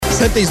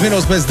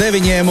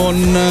7:09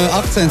 un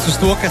akcents uz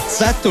to, ka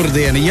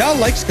ceturtdiena,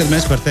 laiks, kad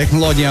mēs par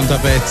tehnoloģijām,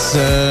 tāpēc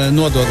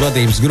nodod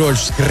vadības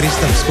grožus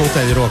Kristapam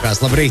Skuteļa rokās.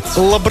 Labrīt!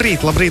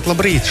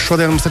 Labrīt!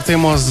 Šodien mums ir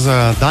ciemos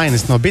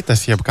Dainis no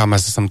bites, jeb kā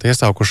mēs esam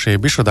iesaukuši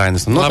bišu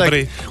Dainis. Un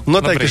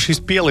noteikti šis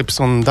pielips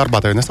un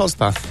darbā tevi nesauc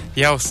tā?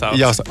 Jau sauc.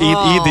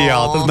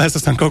 Ideāli, tad mēs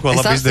esam kaut ko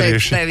labi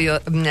izdarījuši. Es apsveicu tevi, jo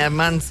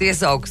mans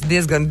iesauks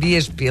diezgan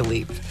bieži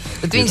pielīp.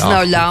 Bet viņas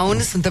nav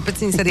ļaunas, un tāpēc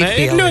viņas arī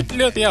pielīp.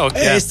 Ļoti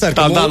jauki. Es ceru,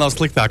 ka tā nav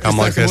sliktākā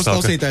māksla iesauka.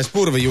 Klausītājs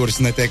Purva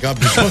Jūras netiek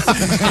apbišots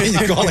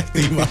viņa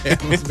kolektīvā.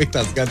 Mums bija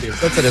tāds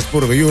gadījums. Atceries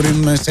Purva Jūri,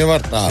 mēs jau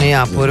var tā.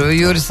 Jā, Purva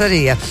Jūras arī,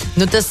 jā.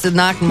 Nu, tas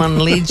nāk man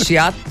līdz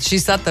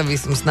šis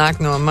atavisms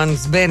nāk no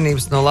manas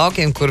bērnības no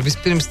laukiem, kur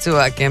vispirms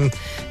cilvēkiem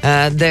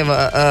deva,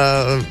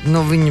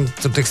 viņu,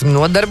 tur, teiksim,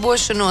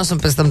 nodarbošanos, un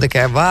pēc tam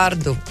tikai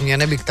vārdu. Ja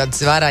nebija tādas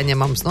vērā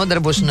ņemams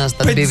nodarbošanās,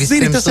 tad bija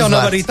vispirms tas jau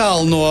nav arī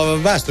tālu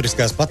no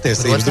vēsturiskās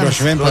patiesības.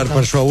 Droši vien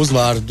par šo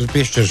uzvārdu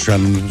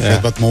piešķiršanu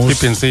šeit pat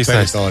mūsu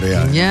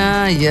teritorijā.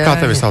 Jā. Kā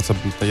tevi sauc,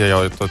 ja jau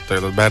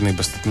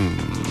bērnības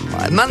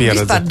man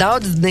pieredze? Vispār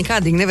daudz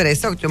nekādīgi nevarēja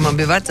saukt, jo man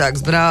bija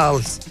vecāks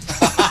brālis.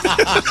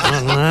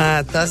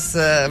 Kas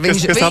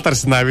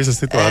atrasināja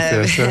visas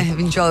situācijas.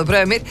 Viņš vēl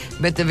joprojām ir,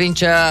 bet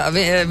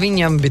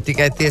viņam bija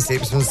tikai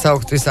tiesības man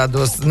saukt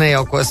visādos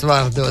nejaukos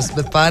vārdos,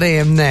 bet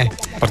pārējiem ne.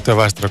 Par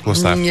tev vēsture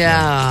klusē.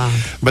 Jā.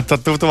 Bet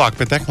tad tuvāk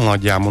pie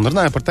tehnoloģijām. Un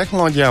runājot par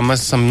tehnoloģijām,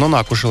 mēs esam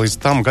nonākuši līdz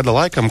tam gada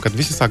laikam, kad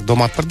visi sāk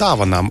domāt par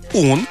dāvanām.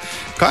 Un,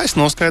 kā es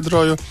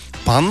noskaidroju,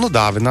 pannu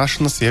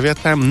dāvināšana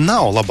sievietēm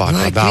nav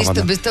labākā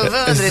dāvana.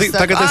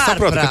 Tagad es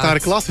saprotu, ka tā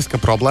ir klasiska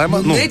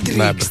problēma.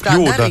 Nedrīkst tā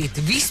darīt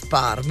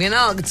vispār.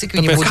 Vienalga, cik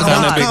viņa būtu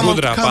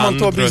vārda. Kā man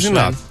to bija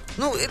zināt?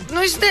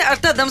 Ar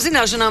tādām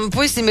zināšanām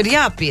puisim ir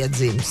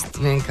jāpiedzimst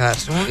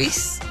vienkārši, un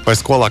viss. Vai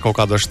skolā kaut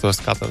kādos tos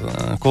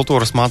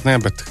kultūras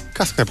mātniem, bet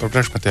kas par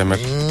priekšmetiem ir?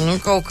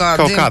 Kaut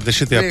kādi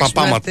šitie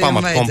pamat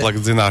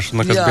komplekta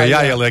zināšana, kas bija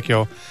jāieliek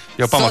jau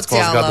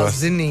pamatskolas gados. Sociālās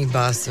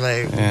zinībās vai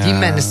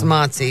ģimenes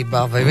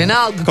mācībā vai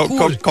vienalga,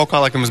 kur. Kaut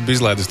kā laikam es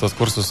biju izlaidis tos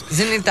kursus.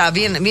 Zini, tā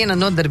viena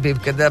nodarbība,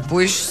 kad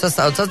puiši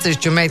sasauc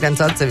atsevišķu,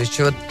 meitenes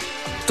atsevišķu.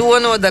 To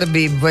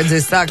nodarbību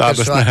vajadzēja sākt ar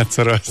šo. Tādas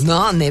neatceros.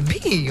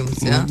 Nebija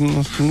jums, jā?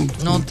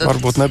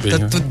 Varbūt nebija.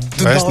 Tu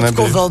daudz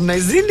ko vēl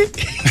nezini.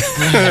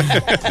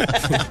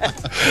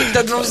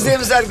 Tad mums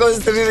Ziemassvētkos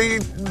tev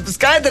ir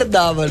skaidra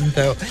dāvana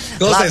tev.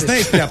 Klausies,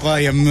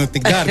 neizpļāpājam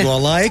tik dārgo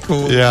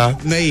laiku,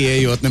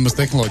 neieejot nemaz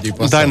tehnoloģiju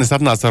pasauli. Dainis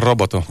atnāca ar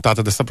robotu.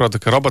 Tātad es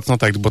saprotu, ka robots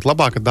noteikti būtu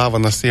labāka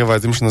dāvana sievai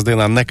dzimšanas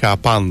dienā nekā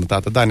panna.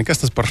 Tātad, Daini,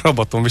 kas tas par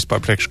robotu un vispār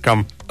priekš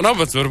kam?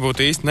 Robots varbūt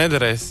īsti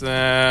nederēs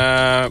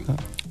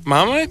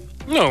mammai.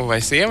 Vai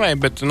sievai,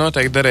 bet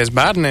noteikti derēs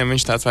bērniem.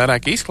 Viņš tāds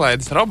vairāk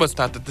izklaides robots.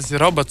 Tātad tas ir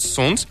robots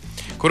suns,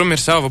 kuram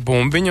ir sava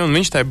bumbiņa, un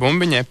viņš tai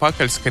bumbiņai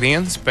pakaļ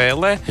skrien,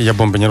 spēlē. Ja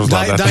bumbiņa ir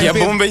uzlādēta.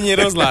 Bumbiņa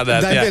ir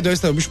uzlādēta, jā. Piedo,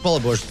 es tev bišķi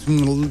palabošu.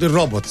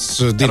 Robots,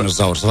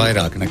 dinozaurs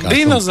vairāk nekā suns.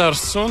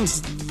 Dinozaurs suns.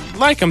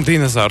 Laikam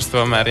dinozaurs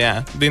tomēr, jā.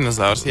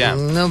 Dinozaurs, jā.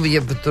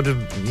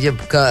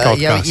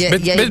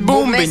 Bet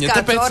bumbiņa,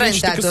 tāpēc viņš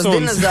tika suns.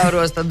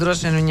 Dinozauros, tad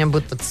droši vien viņam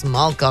būtu pat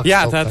smalkāk.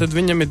 Jā, tātad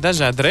viņam ir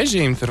dažādi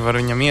režīmi, tur var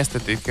viņam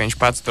iestatīt, ka viņš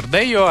pats tur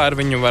dejo, ar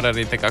viņu var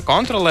arī tā kā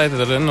kontrolēt,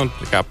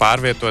 tā kā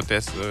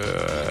pārvietoties.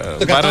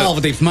 Tā kā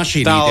tālvadības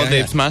mašīnīti.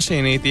 Tālvadības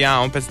mašīnīti, jā,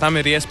 un pēc tam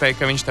ir iespēja,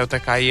 ka viņš tev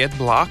tā kā iet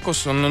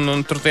blakus,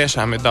 un tur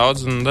tiešām ir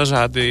daudz un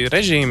dažādi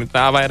režīmi,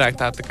 tā vairāk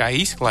tā kā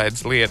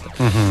izklaides lieta.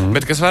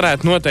 Bet kas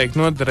varētu noteikti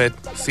noderēt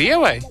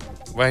sievai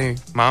vai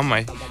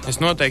mammai, es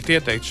noteikti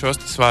ieteiktu šos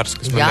svarus,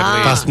 kas man ir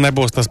līdzi. Tas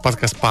nebūs tas pats,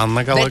 kas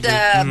panna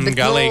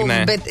galīgi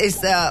nē. Bet es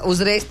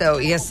uzreiz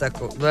tev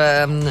iesaku,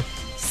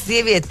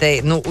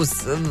 sievietei,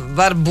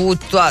 var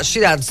būt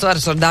šādu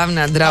svarus var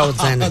dāvināt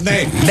draudzene.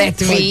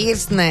 Bet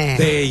vīrs nē.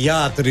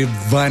 Tur ir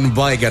vai nu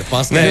baigi ar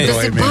paskaidrojumiem.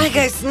 Tas ir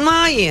baigais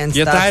mājiens.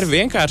 Ja tā ir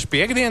vienkārši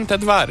piekdiena,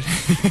 tad var.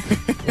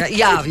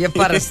 Jā, ja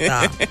parastā.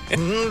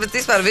 Bet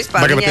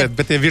vispār.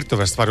 Bet tie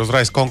virtuves svari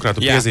uzreiz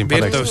konkrētu piezīmi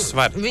pateikt. Virtuves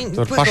svari.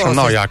 Tur pašam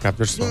nav jākāp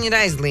virsū. Viņi ir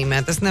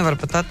aizlīmē, tas nevar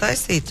pat tā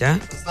taisīt, jā?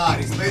 Tā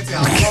arī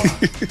speciāli.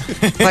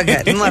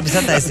 Pagaid, labi,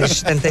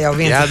 sataisīšu, te jau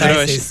viens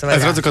taisīs.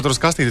 Es redzu, ka tur uz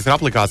kastītes ir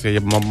aplikācija,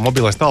 ja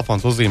mobilais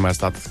telefons uzzīmēs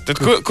tāds.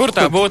 Tad kur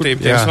tā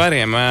būtība tiem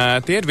svariem?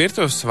 Tie ir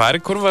virtuves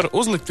svari, kur var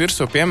uzlikt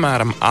virsū,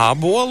 piemēram,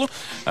 ābolu,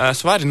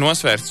 svari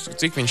nosvērt,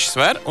 cik viņš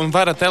sver, un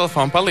var ar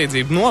telefonu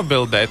palīdzību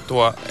nobildēt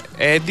to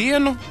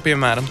ēdienu,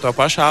 piemēram, to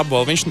pašu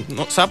ābolu. Viņš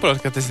saprot,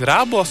 ka tas ir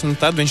ābols, un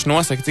tad viņš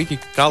nosaka, cik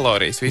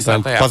kalorijas visā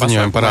tajā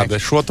paziņojumā parādē.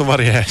 Šo tu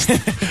vari ēst.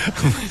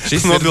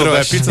 Šis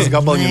nobildē picas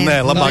gabaliņu, nē,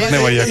 labāk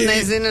nevajag.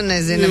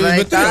 Nezinu, vai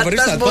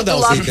tas būtu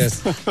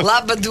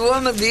laba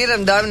doma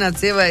vīram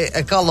dāvināt sievai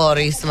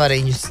kalorijas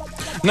svariņus.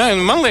 Nē,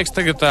 man liekas,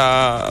 tagad tā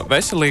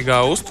veselīgā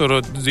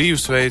uztura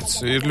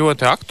dzīvesveids ir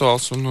ļoti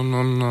aktuāls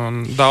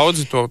un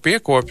daudzi to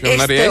piekopja.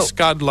 Un arī es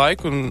kādu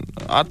laiku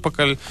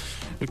atpakaļ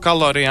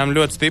kalorijām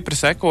ļoti stipri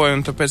sekoju,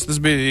 un tāpēc tas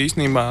bija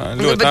īstenībā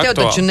ļoti bet tev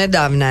aktuāli. taču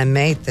nedāvināja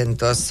meiteni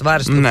tos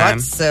svarus, tu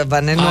pats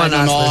vai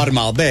nenonāc.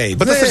 Normāli, beidz.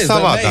 Bet tas ir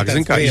savādāk,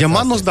 zin kā, ja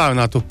man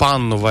uzdāvinātu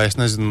pannu vai, es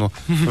nezinu,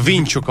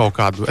 viņu kaut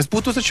kādu, es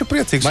būtu taču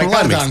priecīgs Vai un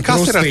laimīgs. kādām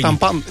Kas ir ar krustiņu? tām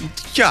pannu?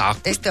 Jā.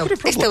 Es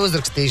tev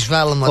uzrakstīšu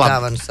vēlamo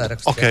dāvanu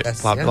sarakstu. Okay,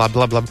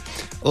 labi.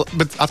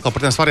 Bet atkal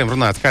par tiem svariem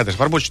runājot skaidrs.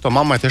 Varbūt šo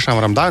mammai tiešām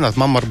varam dāvināt.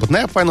 Mamma varbūt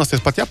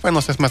neapvainosies, pat ja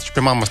apvainosies, mēs taču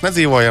pie mammas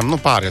nedzīvojam,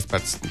 pāries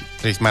pēc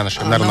 3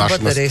 mēnešiem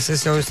nerunāšanas. Baterijas,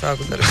 es jau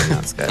sāku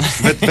darbināt skaidrs.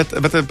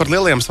 bet par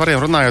lieliem svariem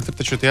runājot, ir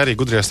taču tie arī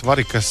gudrie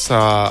svari, kas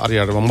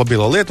arī ar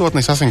mobilo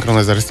lietotni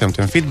sasinhronizē ar visiem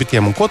tiem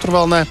Fitbitiem un ko tur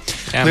vēl ne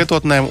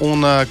lietotnēm,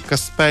 un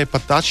kas spēj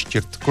pat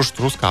atšķirt, kurš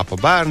tur uzkāpa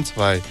bērns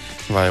vai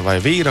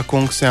vīra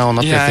kungs,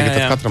 un attiecīgi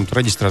tad katram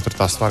tur reģistrē tur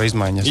tās svara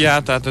izmaiņas. Jā,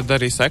 tā tad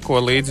arī seko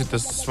līdzi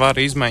tas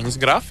svara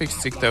izmaiņas grafiks,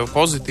 cik tev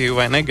pozitīvi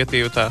vai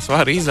negatīvi tā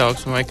svara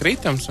izaugsme vai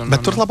kritums.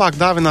 Bet tur labāk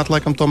dāvināt,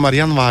 laikam,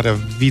 tomēr janvāra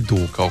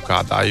vidū kaut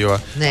kādā, jo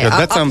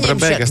decembra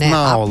beigas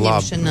nav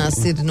labi.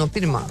 Apņemšanās ir no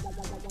pirmā.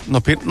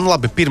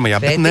 Labi, pirmajā,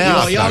 bet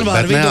neātrāk.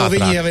 Janvāra vidū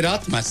viņa jau ir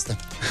atmesta.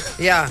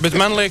 Jā. Bet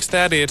man liekas, te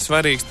arī ir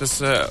svarīgs tas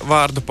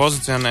vārdu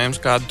pozicionējums,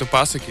 kādu tu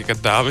pasaki,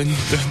 kad dāvini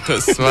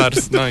tas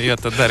svars, jo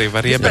tad arī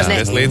var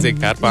iebēsties līdzīgi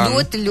kā ar pānu.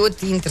 Ļoti,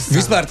 ļoti interesanti.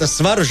 Vispār tas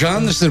svaru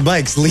žanrs ir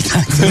baigs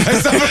līdāks.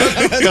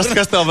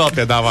 Kas tev vēl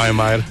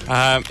piedāvājumā ir?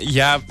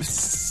 Ja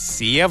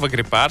sieva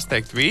grib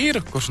pārsteigt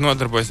vīru, kurš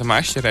nodarbojas ar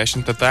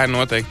mašķerēšanu, tad tā ir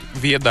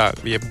noteikti viedā,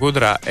 jeb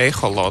gudrā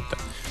eholote.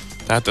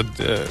 Tā tad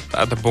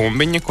tāda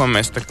bumbiņa, ko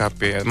mēs tā kā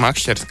pie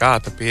makšķeres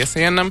kāta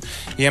piesienam,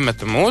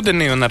 iemetam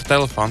ūdenī un ar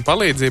telefonu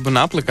palīdzību un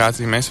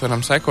aplikāciju mēs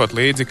varam sekot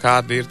līdzi,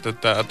 kāda ir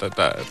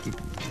tā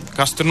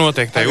kas tur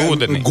notiek tajā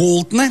ūdenī.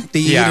 Gultne,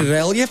 tīri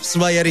reljefs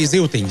vai arī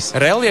zivtiņas?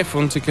 Reljef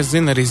un, cik es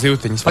zinu, arī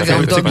zivtiņas.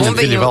 Pagaidām, to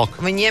bumbiņu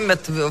viņi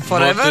iemet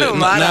forever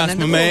un vārā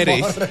neesmu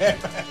mērījis.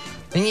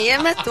 Viņi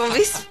iemet un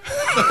viss.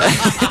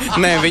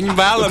 Nē, viņi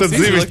vēlams tad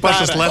zivis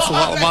pašas lec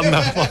vannā.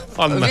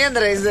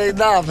 Vienreizēji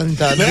dāvana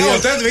tāda. Jā,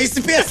 un tad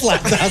visi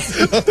pieslēgtās.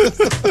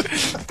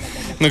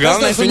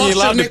 Galvenais, viņi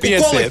labi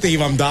piesiet.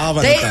 Kolektīvam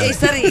dāvana.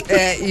 Es arī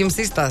jums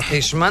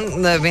izstāstīšu. Man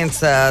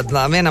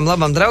vienam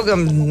labam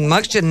draugam,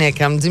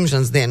 makšķerniekam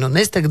dzimšanas dienu, un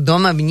es tagad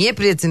domāju, viņu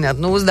iepriecināt,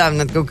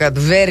 uzdāvināt kaut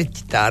kādu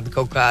verķi tādu,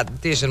 kaut kādu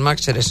tieši ar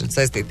makšķerēšanu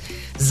saistīt.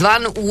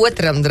 Zvanu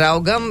otram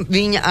draugam,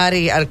 viņa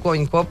arī ar ko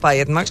viņa kopā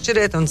iet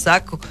makšķerēt, un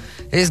saku,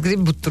 es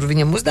gribu tur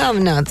viņam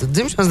uzdāvināt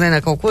dzimšanas dienā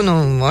kaut ko no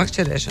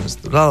makšķerēšanas.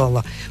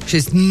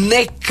 Šis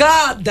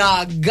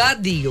nekādā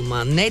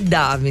gadījumā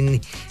nedāvini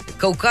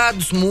kaut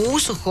kādus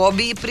mūsu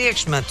hobiju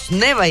priekšmetus.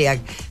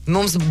 Nevajag.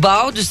 Mums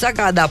baudu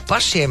sagādā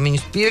pašiem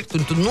viņus pirkt,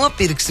 un tu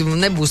nopirksi, un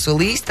nebūs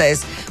vēl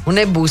īstais, un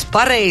nebūs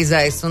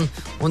pareizais, un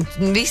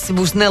visi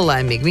būs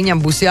nelaimīgi.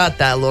 Viņam būs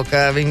jātēlo,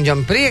 ka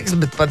viņam prieks,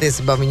 bet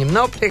patiesībā viņam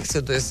nav prieks,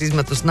 jo tu esi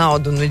izmetus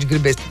naudu, un viņš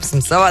gribēs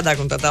pavisam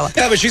savādāk, un tā tālāk.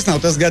 Jā, bet šis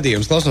nav tas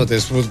gadījums.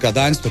 Klausoties, kā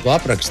Dainis to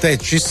apraksta,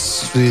 teica,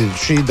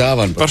 šī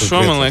dāvana. Par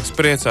šo, man liekas,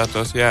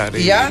 priecātos,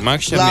 arī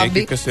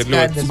makšķernieki, kas ir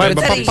ļoti...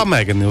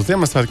 Pamēģini uz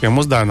Ziemassvētkiem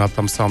uzdāvināt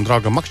tam savam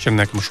draugam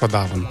makšķerniekam šo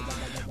dāvanu.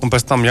 Un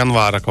pēc tam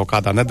janvāra kaut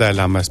kādā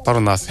nedēļā mēs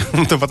parunāsim,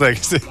 un tu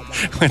pateiksi,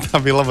 vai tā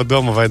bija laba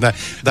doma vai ne.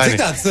 Cik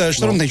tāds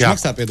štrumniņš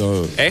maksā piedo?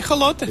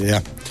 Eholote? Jā.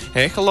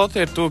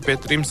 Eholote ir tuvu pie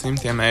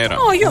 300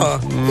 eiro. Jā.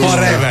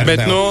 Forever.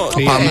 Bet,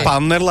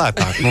 panna ir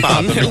lētāk.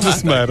 Tāda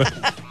viņas mēra.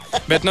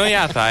 Bet,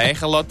 tā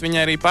eholote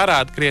viņa arī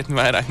parāda krietni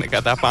vairāk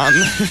nekā tā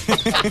panna.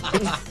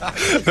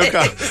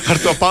 Ar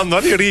to pannu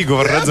arī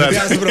Rīgu var redzēt.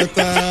 Jāsaprot,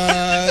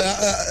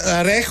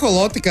 ar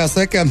eholote, kā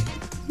saka,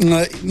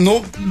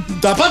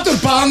 tāpat tur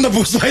panda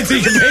būs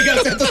vajadzīga beigās,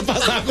 ja tas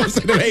pasākums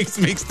ir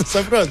veiksmīgs, tu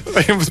saproti?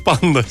 Vai jums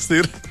pandas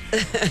ir?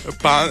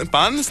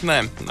 Pandas?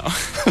 Nē, nav.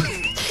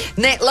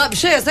 Nē, labi,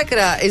 šajā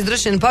sakarā es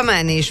droši vien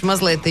pamainīšu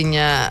mazliet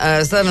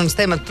sarunas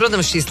tēmatu.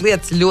 Protams, šīs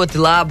lietas ļoti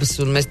labas,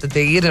 un mēs tad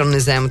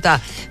ironizējam tā,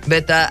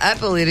 bet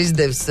Apple ir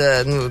izdevis,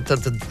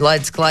 tad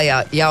laidis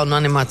klājā jaunu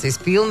animācijas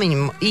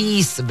filmiņu,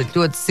 īsa, bet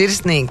ļoti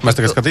sirsnīga. Mēs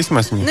tagad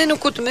skatīsimies viņu? Nē,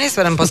 ko tu mēs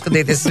varam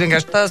paskatīties, es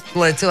vienkārši tās,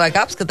 lai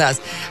cilvēki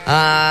apskatās.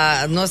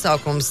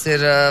 Nosaukums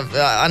ir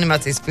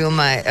animācijas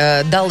filmai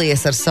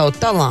Dalies ar savu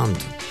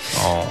talantu.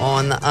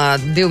 Un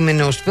 2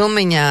 minūšu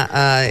filmiņā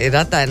ir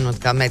atainot,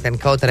 kā meitene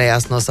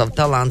kautrējās no savu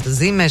talantu,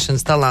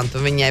 zīmēšanas talantu,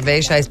 un viņai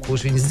vējš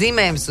aizpūš viņas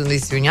zīmējums, un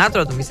visi viņu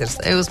atrod, un visi ir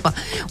sajūsmā.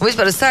 Un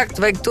vispār es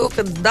sāktu vajag to,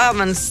 ka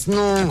dāvanas,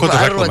 ko tu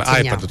ar reklamē?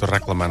 rociņām. iPadu tur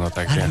reklamē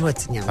noteikti. Ar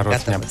rociņām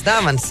gatavas.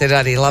 Dāvanas ir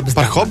arī labas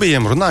Par dāvanas.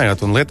 hobijiem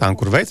runājot un lietām,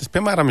 kur veicas,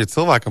 piemēram, ja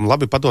cilvēkam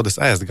labi padodas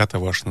ēst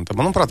gatavošanu, tad,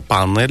 manuprāt,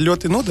 panna ir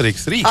ļoti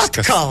noderīgs rīks.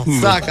 Atkal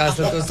sākās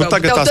ar to Tu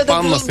tagad tās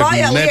pannas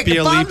ir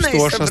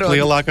nepielīpstošas,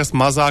 lielākas,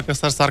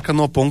 mazākas ar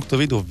sarkano punktu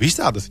vidu.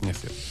 Visādas viņas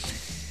ir.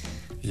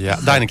 Jā,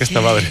 Daini, kas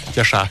tev vēl ir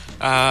ķešā?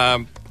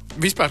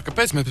 Vispār,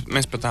 kāpēc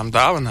mēs par tām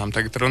dāvanām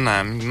tagad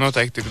runājam?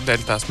 Noteikti ir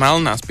dēļ tās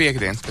melnās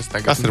piekdienas, kas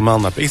tagad... Kas ir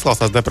melnā?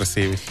 Izklausās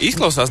depresīvi.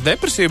 Izklausās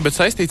depresīvi, bet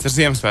saistīts ar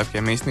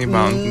Ziemassvētkiem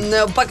īstenībā.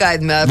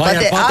 Pagaidām,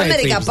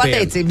 Amerikā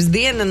pateicības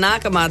diena,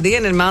 nākamā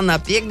diena ir melnā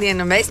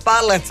piekdiena, mēs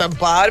pārliecam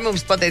pāri,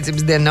 mums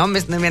pateicības diena nav,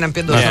 mēs nevienam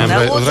piedošam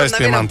nelūdzam,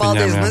 nevienam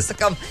paldies,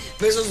 nesakām,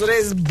 mēs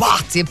uzreiz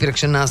bāc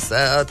iepirkšanās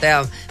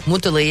tajā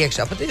mutulī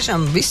iekšā.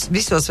 Patiešām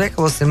visos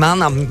veikalos ir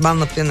melnā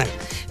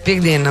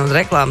piekdiena un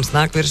reklāmas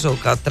nāk virsū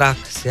kā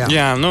trakas.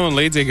 Jā,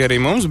 līdzīgi arī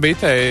mums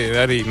bitē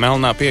arī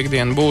melnā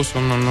piekdiena būs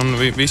un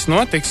viss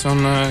notiks.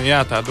 Un,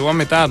 jā, tā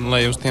doma ir tāda,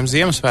 lai uz tiem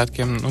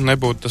Ziemassvētkiem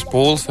nebūtu tas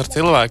pūles ar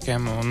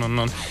cilvēkiem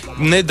un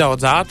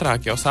nedaudz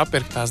ātrāk jau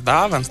sapirkt tās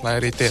dāvanas, lai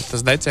arī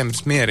tas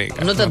decembris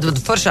mierīgāk.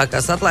 Tad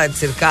foršākās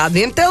atlaides ir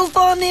kādiem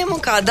telefoniem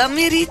un kādām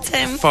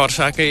ierīcēm?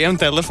 Foršākajiem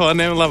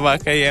telefoniem,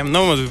 labākajiem.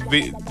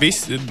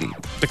 Viss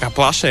tā kā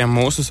plašajam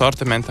mūsu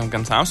sortimentam,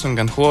 gan Samsung,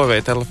 gan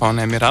Huawei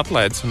telefoniem ir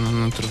atlaides.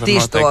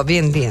 Tieši to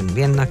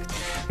vienu nakti?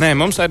 Nē,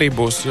 mums arī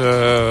būs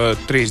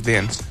 3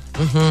 dienas.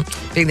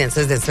 Piektdienas,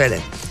 sestdienas,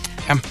 svētdienas.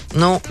 Jā.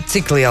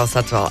 Cik liels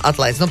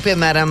atlaides?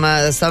 Piemēram,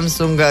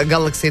 Samsung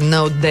Galaxy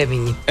Note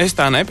 9. Es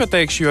tā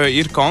nepateikšu, jo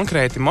ir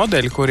konkrēti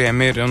modeļi,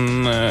 kuriem ir,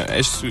 un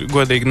es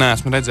godīgi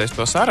neesmu redzējis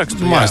to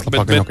sarakstu.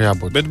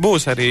 Bet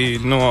būs arī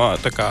no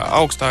tā kā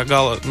augstā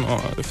gala, no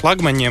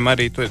flagmaņiem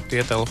arī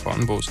tie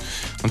telefoni būs.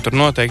 Un tur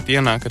noteikti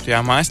ienākat,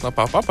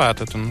 mājaslapā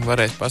papētat un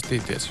varēs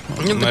pastīties.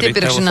 Bet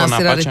iepirkšanās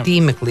ir arī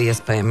tīmekli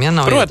iespējami, ja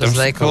nav? Protams,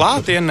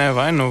 klātienē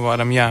vai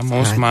varam,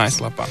 mūsu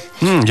mājaslapā.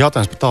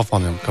 Jautājums par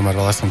telefoniem, kamēr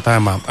vēl esam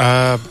tēmā.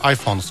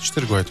 iPhone'us taču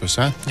tirgojat jūs,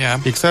 Jā.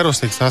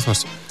 XR-us,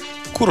 XS-us.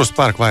 Kurus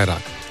pērk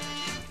vairāk?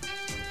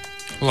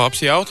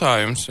 Labs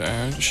jautājums.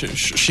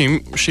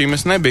 Šīm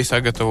es nebiju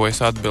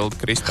sagatavojis atbildi,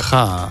 Kristap.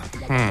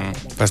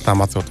 Pēc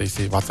tām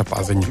atsūtīsi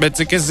WhatsAppā ziņu. Bet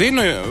cik es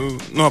zinu,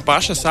 no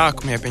paša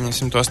sākuma, ja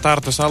pieņemsim to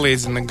startu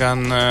salīdzina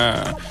gan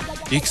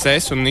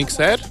XS un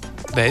XR,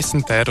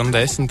 10R un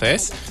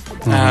 10S,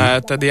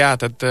 tad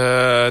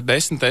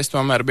 10S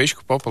tomēr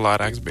bišķi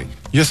populārāks bija.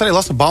 Jūs arī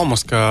lasa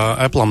baumas, ka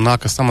Apple'am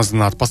nākas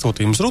samazināt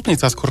pasūtījumus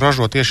rūpnīcās, kur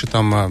ražo tieši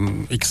tam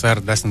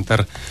XR,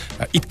 10R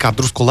it kā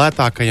drusku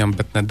lētākajam,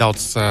 bet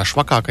nedaudz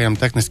švakākajam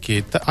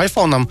tehniski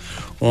iPhone'am.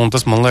 Un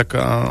tas man liek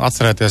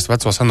atcerēties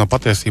veco seno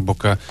patiesību,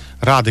 ka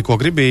rādi, ko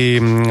gribi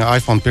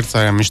iPhone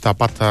pircējiem, viņš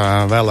tāpat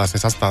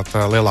vēlēsies atstāt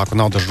lielāku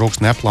naudas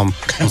žūksni Apple'am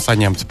un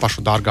saņemt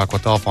pašu dārgāko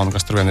telefonu,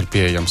 kas tur vien ir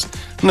pieejams.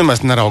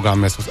 Mēs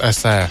neraugāmies uz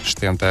SE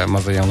šitiem te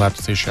mazajiem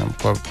lēpcīšiem,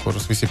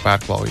 kurus visi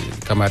pērklauji,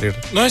 kamēr ir.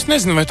 Es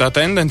nezinu, vai tā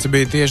tendence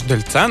bija tieši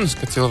dēļ cenas,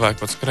 ka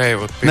cilvēki pat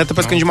skrējot. Ne,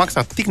 tāpēc, ka viņš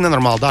maksā tik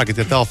nenormāli dārgi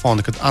tie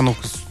telefoni, ka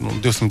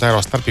 200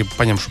 eiro starpību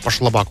paņemšu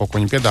pašu labāko, ko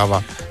viņi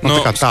piedāvā.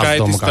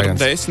 Skaitis starp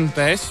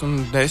 10S un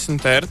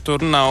 10R,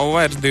 tur nav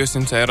vairs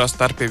 200 eiro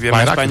starpību, ja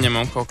vairāk? Mēs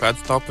paņemam kaut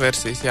kādas top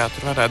versijas,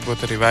 tur varētu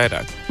būt arī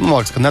vairāk. Man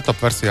liekas, ka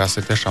netop versijās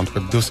ir tiešām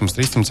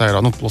 200-300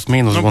 eiro, plus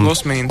mīnus, un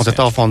tie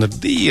telefoni ir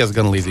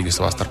diezgan līdzīgi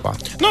savā starpā.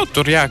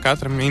 Tur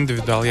katram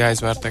individuāli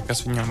jāizvērtē,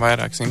 kas viņam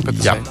vairāk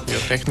simpatizē, jo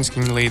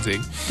tehniski viņi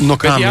līdzīgi.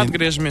 Bet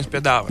atgriežamies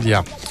pie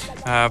dāvanas.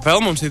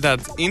 Vēl mums ir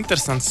tāds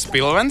interesants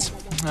spilvens.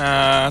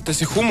 Tas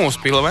ir humus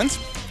spilvens,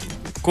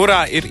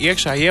 kurā ir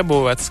iekšā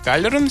iebūvēts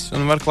skaļrunis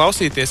un var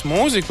klausīties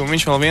mūziku, un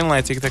viņš vēl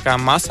vienlaicīgi tā kā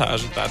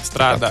masāžu tāda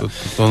strādā.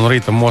 Tu no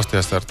rīta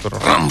mosties ar tur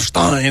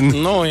Rammstein.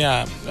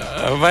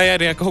 Vai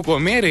arī kaut ko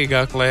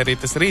mierīgāk, lai arī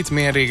tas rīts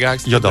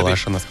mierīgāks.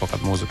 Jodalēšanas kaut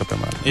kāda mūzika,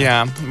 piemēram. Jā,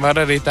 var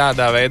arī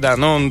tādā veidā.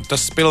 Un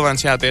tas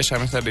spilvens,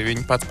 tiešām es arī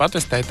viņu pats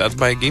patestēju, tāds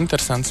baigi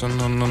interesants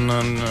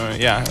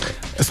jā.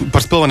 Es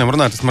par spilveniem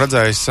runāju, esmu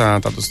redzējis,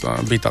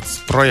 bija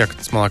tāds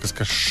projekts, man liekas,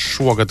 ka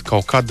šogad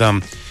kaut kad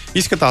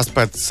izskatās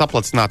pēc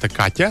saplacināta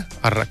kaķa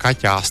ar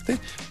kaķa asti,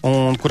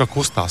 un kura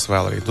kustās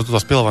vēl arī. Tu to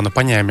spilvenu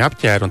paņēmi,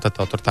 apķēri, un tad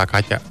tur tā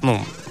kaķa,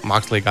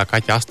 mākslīgā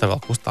kaķa aste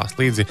vēl kustās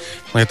līdzi.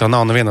 Un, ja tev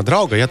nav neviena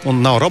drauga,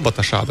 un nav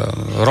robota šāda,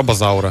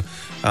 robozaura,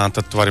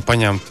 tad tu vari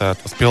paņemt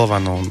to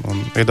spilvenu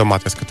un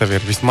iedomāties, ka tev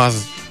ir vismaz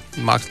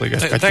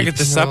mākslīgais kaķis.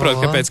 Tagad es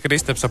saprotu, kāpēc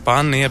Kristaps ap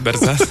Anni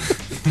ieberzās.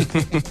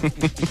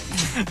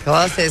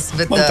 Klausies,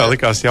 bet... Man tā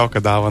likās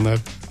jauka dāvana.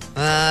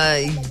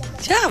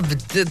 Jā,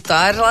 bet tā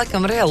ir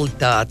laikam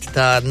realitāte,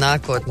 tā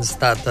nākotnes,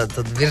 tā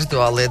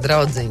virtuālie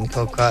draudziņi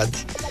kaut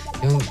kādi.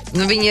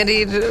 Viņi arī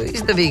ir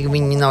izdevīgi,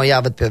 viņi nav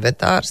jāved pie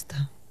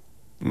vetārsta.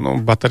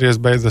 Baterijas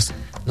beidzas.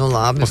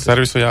 Labi. Uz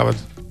servisu jāved,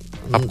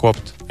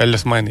 apkopt,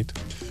 eļas mainīt.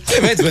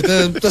 Bet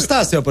tas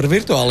stāsts jau par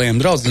virtuālajiem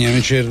draudziņiem.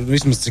 Viņš ir,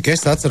 vismaz cik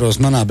es atceros,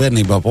 manā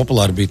bērnībā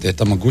populāri bija tie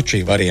Tamaguchi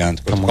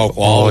varianti, kur kaut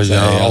ko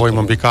audzēja.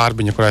 Man bija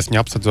kārbiņa, kurā es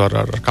viņu apsedzu ar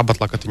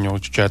kabatlakatiņu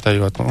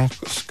čētējot.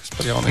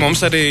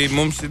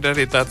 Mums ir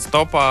arī tāds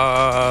topā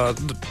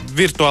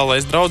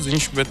virtuālais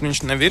draudziņš, bet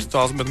viņš ne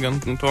virtuāls, bet gan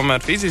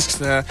tomēr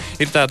fizisks.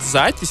 Ir tāds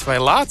zaķis vai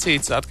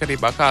lācīts,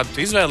 atkarībā kādu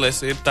tu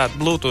izvēlies, ir tāda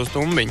Bluetooth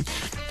tumbiņa.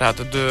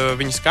 Tātad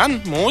viņi skan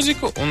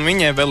mūziku, un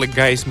viņai vēl ir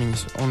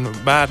gaismiņas. Un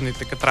bērni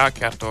tā kā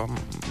trāki ar to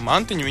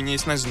mantiņu, viņi,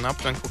 es nezinu,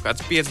 aptuveni kaut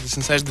kāds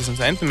 50-60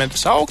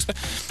 centimetrus augsta,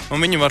 un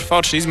viņi var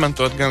forši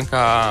izmantot gan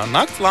kā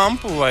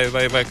naktslampu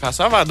vai kā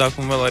savādāk,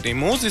 un vēl arī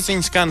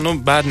mūziķiņu skan. Nu,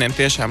 bērniem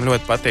tiešām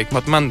ļoti patīk.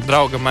 Man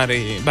draugam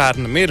arī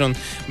bērnam ir, un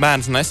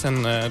bērns nesen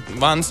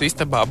vannas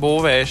istabā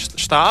būvēja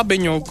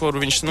štābiņu, kur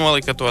viņš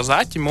nolika to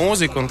zaķi,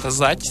 mūziku, un tas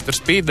zaķis tur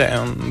spīdē,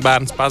 un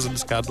bērns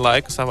pazudis kādu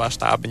laiku savā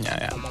štābiņā.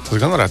 Jā.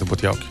 Tas gan varētu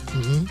būt jauki.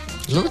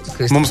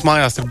 Mums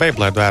mājās ir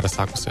Beyblade ēra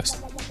sākusies.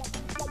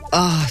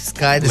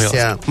 Skaidrs, Liels.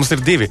 jā. Mums ir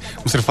divi.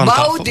 Mums ir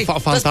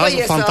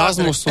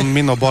Fantasmus un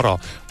Minoboro.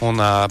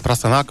 Un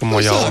prasa nākamo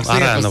jau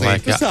arēnu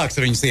vajag. Tu sāks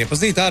ar viņus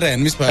iepazīt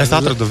arēnu vispār. Es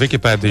atradu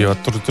Wikipēdiju,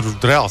 tur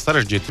reāli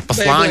sarežģīti. Pa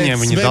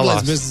slāņiem viņi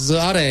dalās. Bez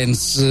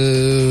arēnas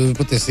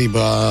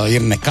patiesībā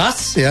ir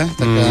nekas, ja?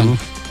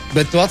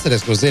 Bet tu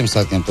atceries, ko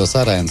Ziemassvētkiem tos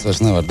arēnas vairs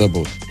nevar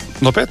dabūt.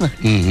 Nopietni?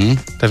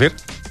 Tev ir?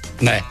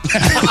 Nē.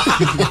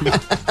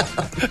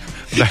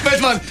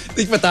 Bet man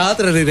tikpat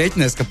ātri arī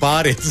reķinies, ka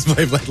pāriet tas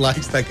Beyblade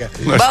laiks.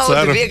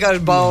 Baudi,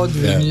 vienkārši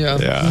baudi. Jā.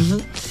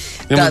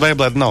 Jums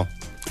Beyblade nav?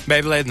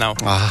 Beyblade nav.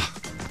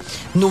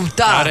 Nu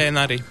tā.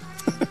 Arēna arī.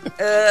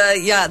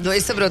 Jā,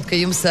 es saprotu, ka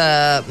jums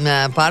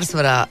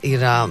pārsvarā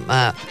ir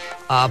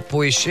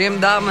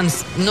puišiem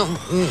dāvanas.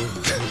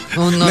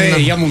 Nē,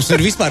 ja mums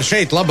ir vispār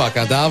šeit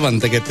labākā dāvana,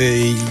 tagad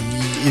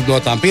no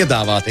tām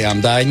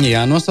piedāvātajām Daini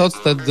jānosauc,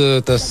 tad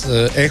tas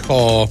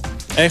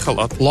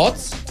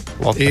Echolots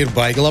ir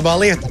baigi labā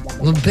lieta.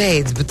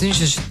 Beidz, bet viņš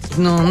ir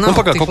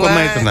pagad kaut ko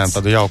meitenēm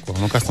tādu jauku.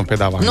 Kas tam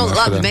piedāvā?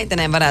 Labi,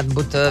 meitenēm varētu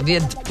būt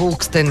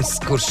viedpulkstenis,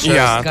 kurš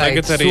tagad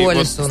skaita arī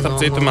soļus. Starp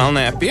citu,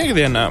 melnējā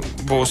piekdienā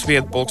būs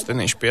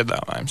viedpulkstenīšu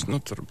piedāvājums.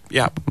 Tur,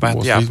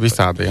 būs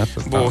visādi, jā.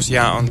 Būs,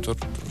 jā, un tur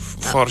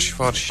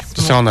forši.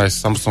 Tas jaunais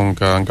Samsung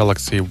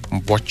Galaxy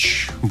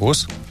Watch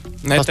būs?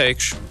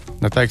 Neteikšu.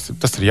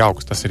 Tas ir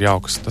jauks.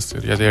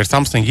 Ja ir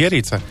Samsung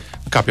ierīce,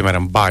 kā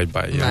piemēram Bye.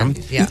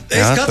 Jā.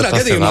 Es katrā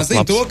gadījumā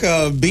zinu to,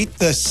 ka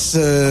bites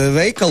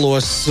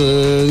veikalos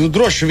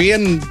droši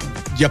vien,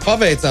 ja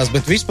paveicās,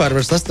 bet vispār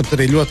var sastapt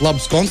arī ļoti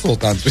labus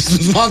konsultantus.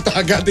 Vismaz man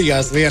tā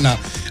gadījās vienā,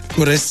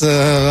 kur es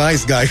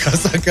aizgāju, kā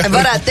saka.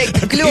 Varētu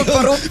teikt, kļūt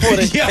par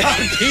upuri. Jā,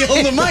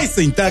 pilnu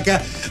maisiņu. Tā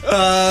kā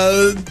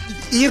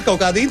ir kaut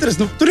kāda interese,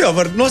 tur jau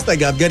var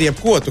nostaigāt gar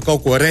jebko, tu kaut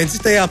ko redzi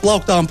tajā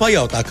plauktā un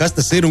pajautā, kas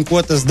tas ir un ko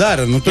tas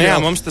dara.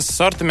 Mums tas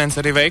sortiments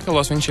arī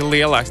veikalos, viņš ir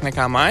lielāks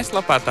nekā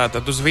mājaslapā,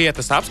 tātad uz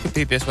vietas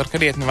apskatīties var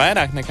krietni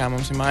vairāk nekā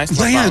mums ir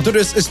mājaslapā. Jā, tur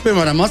es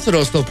piemēram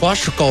atceros to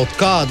pašu kaut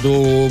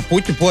kādu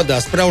puķu podā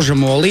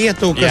spraužamo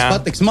lietu, kas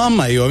patiks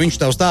mammai, jo viņš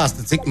tev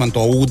stāsta, cik man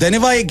to ūdeni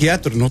vajag, ja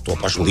tur, to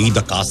pašu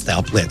līda kaste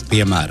apliet,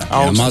 piemēram.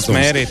 Augstas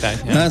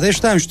mērītāji. Jā,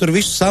 tieši tā, viņš tur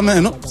visu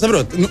samē,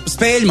 saprot,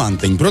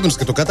 spēļmantiņu.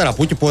 Protams, ka tu katrā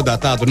puķu podā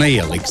tādu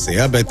neieliksi,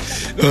 ja, bet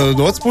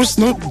no otras puses,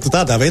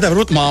 tādā veidā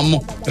varbūt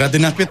mammu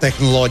radināt pie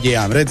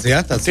tehnoloģijām, redz,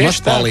 ja, tāds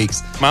mazs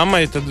palīgs.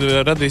 Mammai tad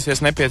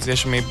radīsies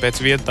nepieciešamība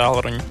pēc vietu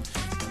tālruņa.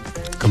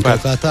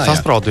 Kāpēc?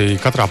 Saspraudīja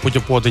katrā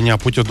puķu podiņā,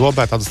 puķu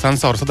dobē, tādu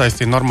sensoru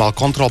sadaistīja normāli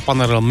kontrolu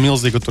paneli,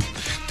 milzīgu tur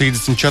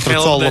 34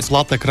 colu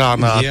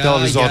platekrānā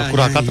televizoru,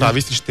 kurā katrā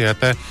visi šie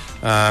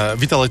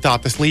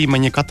vitalitātes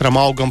līmeņi katram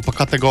augam pa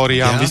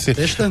kategorijām, visi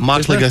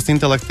mākslīgais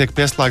intelekts tiek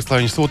pieslēgts,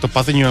 lai viņi sūta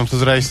paziņojums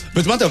uzreiz.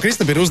 Bet man tev,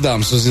 Kristap, ir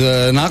uzdevums uz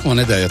nākamo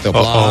nedēļu, ja tev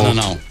plāna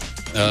nav.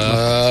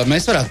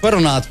 Mēs varētu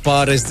parunāt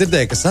par, es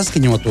dzirdēju, ka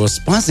saskaņotos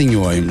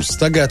paziņojumus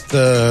tagad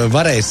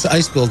varēs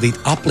aizpildīt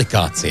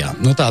aplikācijā.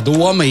 Tā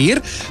doma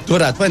ir, tu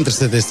varētu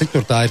painteresēties, cik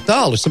tur tā ir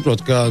tālu. Es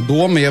saprotu, ka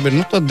doma jau ir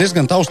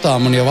diezgan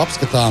taustām un jau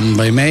apskatām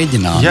vai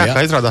mēģinām. Jā,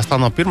 kā izrādās, tā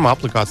nav pirmā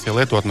aplikācija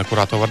lietotne,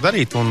 kurā to var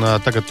darīt, un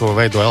tagad to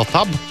veido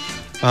LTAB.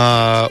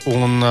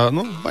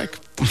 Vajag,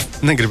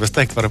 negribas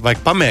teikt, vajag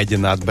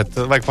pamēģināt, bet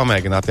vajag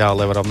pamēģināt,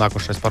 lai varam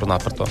nākošais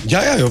parunāt par to.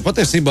 Jā, jo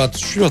patiesībā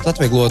tas ļoti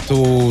atvieglotu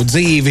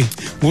dzīvi,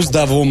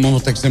 uzdevumu,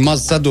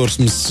 maz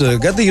sadursmes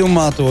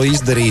gadījumā to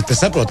izdarīt.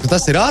 Es saprotu, ka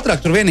tas ir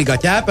ātrāk, tur vienīgā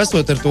ķēpa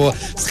esot ar to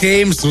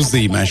schēmas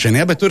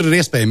uzzīmēšanu, bet tur ir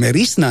iespējami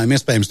risinājumi,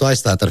 iespējams to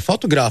aizstāt ar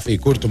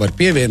fotogrāfiju, kur tu vari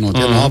pievienot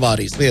no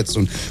avārijas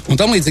vietas un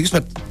tam līdzīgi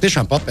vispār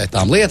tiešām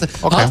papētām lieta.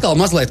 Okay. Atkal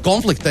mazliet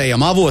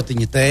konfliktējam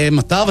avotiņa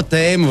tēma, tava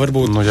tēma,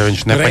 varbūt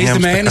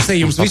reizi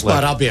mēnesī jums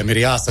vispār abiem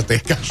ir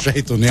jāsatiek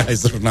šeit un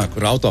jāizrunā,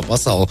 kur auto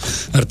pasauli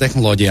ar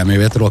tehnoloģijām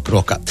jau iet roku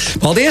rokā.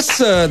 Paldies,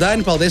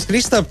 Daini, paldies,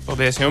 Kristap.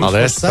 Paldies jums.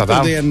 Paldies.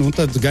 Ceturtdienu, un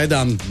tad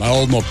gaidām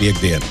melno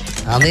piekdienu.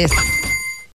 Paldies.